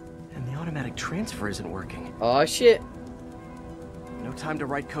 And the automatic transfer isn't working. Oh shit. No time to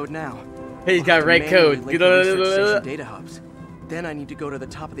write code now. Hey, he's got right code. Data hubs. Then I need to go to the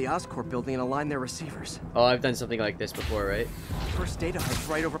top of the Oscorp building and align their receivers. Oh, I've done something like this before, right? First data hub's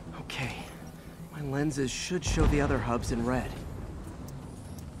right over. Okay. My lenses should show the other hubs in red.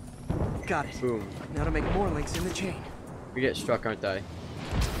 Got it. Boom. Now to make more links in the chain. We get struck, aren't I?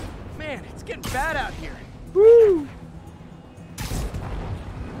 Man, it's getting bad out here. Woo!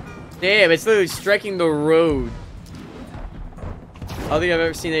 Damn, it's literally striking the road. I don't think I've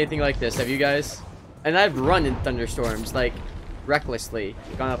ever seen anything like this. Have you guys? And I've run in thunderstorms, like, recklessly.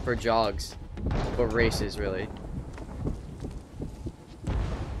 Gone out for jogs. Or races, really.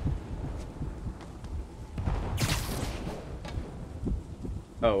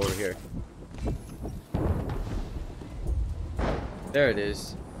 Oh, over here. There it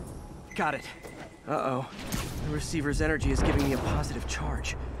is. Got it. Uh-oh. The receiver's energy is giving me a positive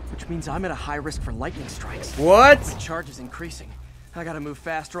charge, which means I'm at a high risk for lightning strikes. What? The charge is increasing. I gotta move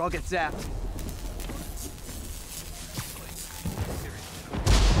fast or I'll get zapped.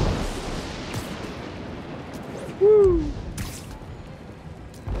 Woo!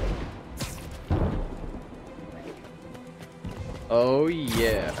 Oh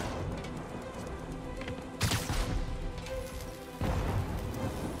yeah.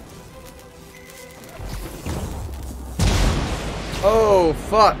 Oh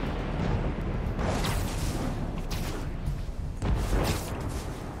fuck.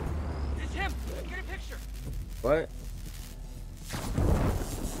 It's him! Get a picture! What?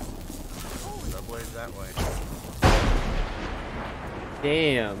 Subway's that way.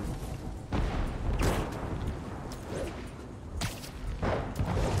 Damn.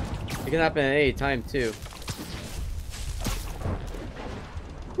 It can happen at any time too.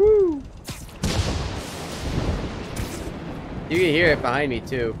 Woo! You can hear it behind me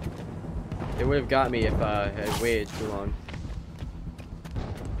too. It would have got me if I had waited too long.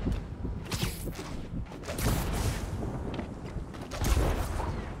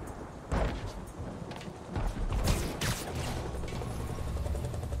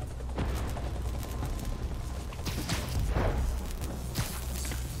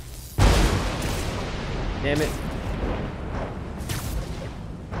 Damn it.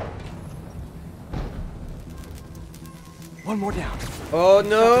 One more down. Oh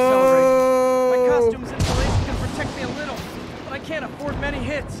no! My costume's insulation can protect me a little, but I can't afford many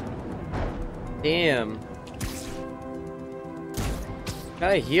hits. Damn. Can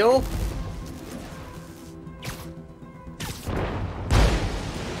I heal?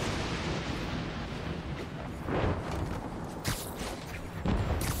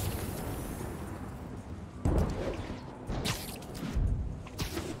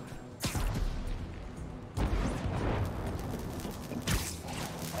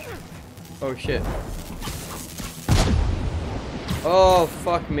 Oh shit. Oh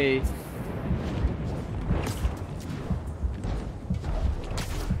fuck me.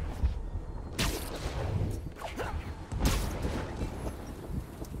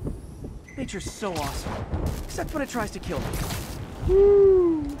 Nature's so awesome, except when it tries to kill me.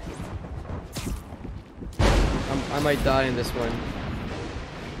 Woo. I might die in this one.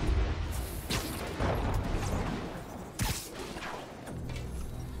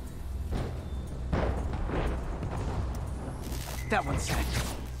 That one's set.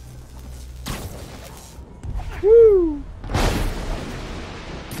 Woo!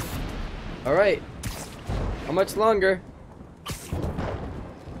 All right. How much longer?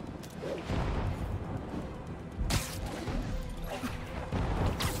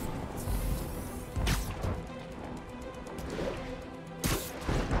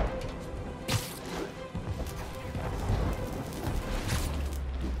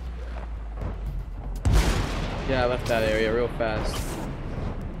 Yeah, I left that area real fast.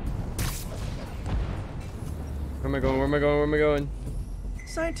 Where am I going? Where am I going? Where am I going?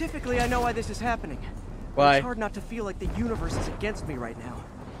 Scientifically, I know why this is happening. Why? It's hard not to feel like the universe is against me right now.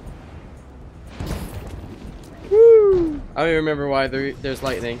 Woo! I don't even remember why there's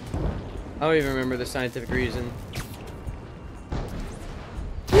lightning. I don't even remember the scientific reason.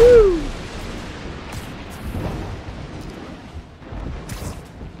 Woo!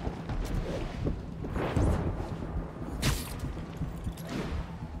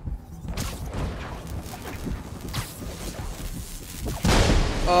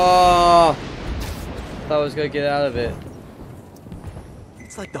 Oh, thought I was gonna get out of it.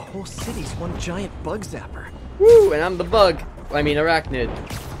 It's like the whole city's one giant bug zapper. Woo! And I'm the bug. I mean, arachnid.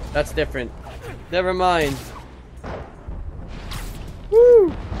 That's different. Never mind. Woo!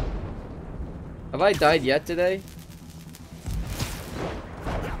 Have I died yet today?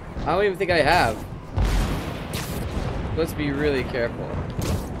 I don't even think I have. Let's be really careful.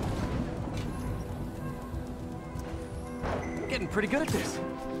 I'm getting pretty good at this.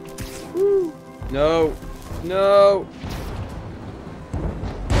 Woo. No. No.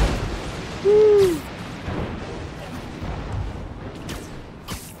 Woo.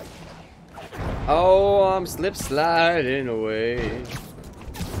 Oh, I'm slip sliding away.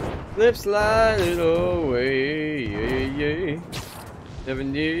 Slip sliding away. Yeah, yeah. Never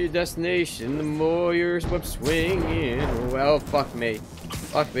near your destination, the more you're web swinging. Well, fuck me.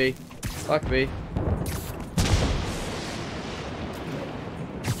 Fuck me. Fuck me.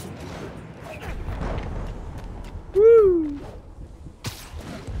 Woo!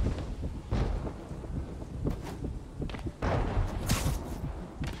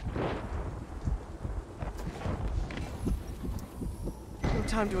 No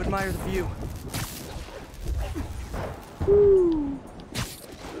time to admire the view. Woo!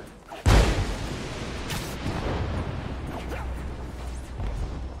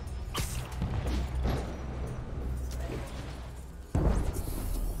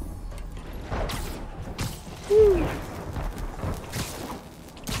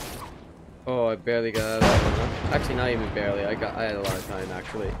 Oh, I barely got out of that one. Actually, not even barely. I had a lot of time,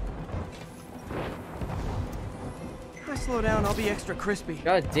 actually. If I slow down, I'll be extra crispy.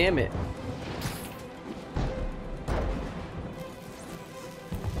 God damn it.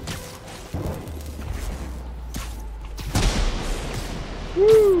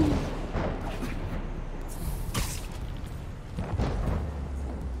 Woo!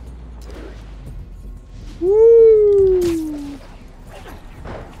 Woo!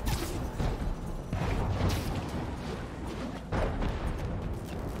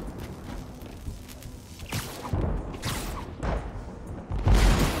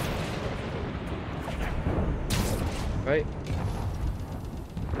 Right.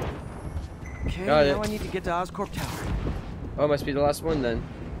 Okay, Got it. now I need to get to Oscorp Tower. Oh, must be the last one then.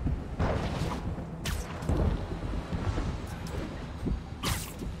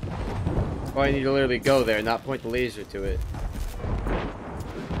 Oh, I need to literally go there, not point the laser to it.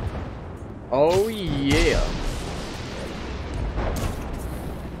 Oh yeah.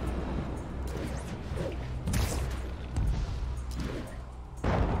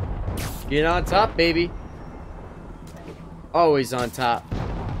 Get on top, baby. Always on top.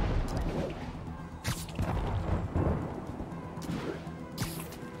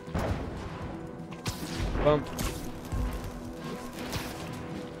 Bump.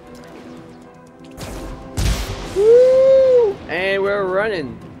 Woo! And we're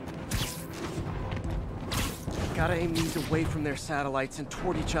running. Gotta aim these away from their satellites and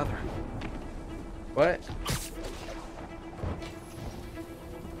toward each other. What?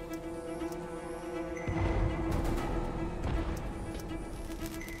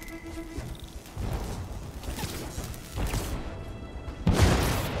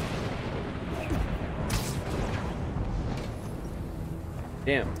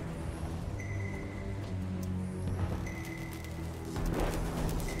 Damn.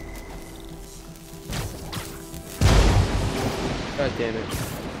 God damn it.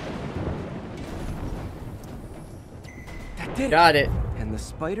 That did it. Got it. And the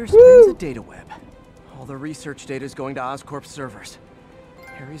spider spins a data web. All the research data is going to Oscorp's servers.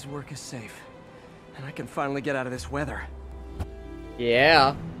 Harry's work is safe. And I can finally get out of this weather.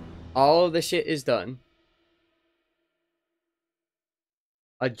 Yeah. All of the shit is done.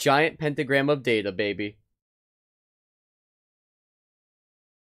 A giant pentagram of data, baby.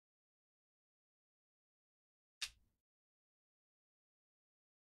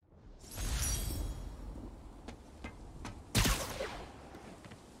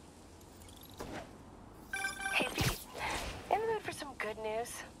 Hey, Pete. In the mood for some good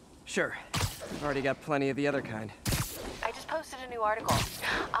news? Sure. I've already got plenty of the other kind. I just posted a new article.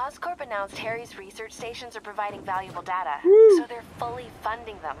 Oscorp announced Harry's research stations are providing valuable data, so they're fully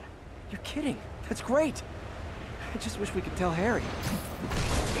funding them. You're kidding. That's great. I just wish we could tell Harry.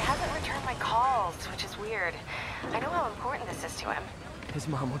 He hasn't returned my calls, which is weird. I know how important this is to him. His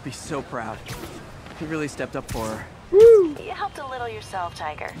mom would be so proud. He really stepped up for her. You helped a little yourself,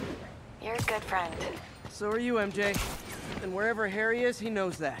 Tiger. You're a good friend. So are you, MJ. And wherever Harry is, he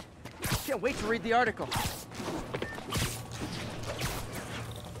knows that. Can't wait to read the article.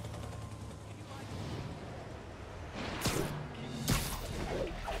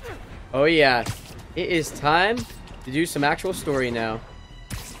 Oh yeah. It is time to do some actual story now.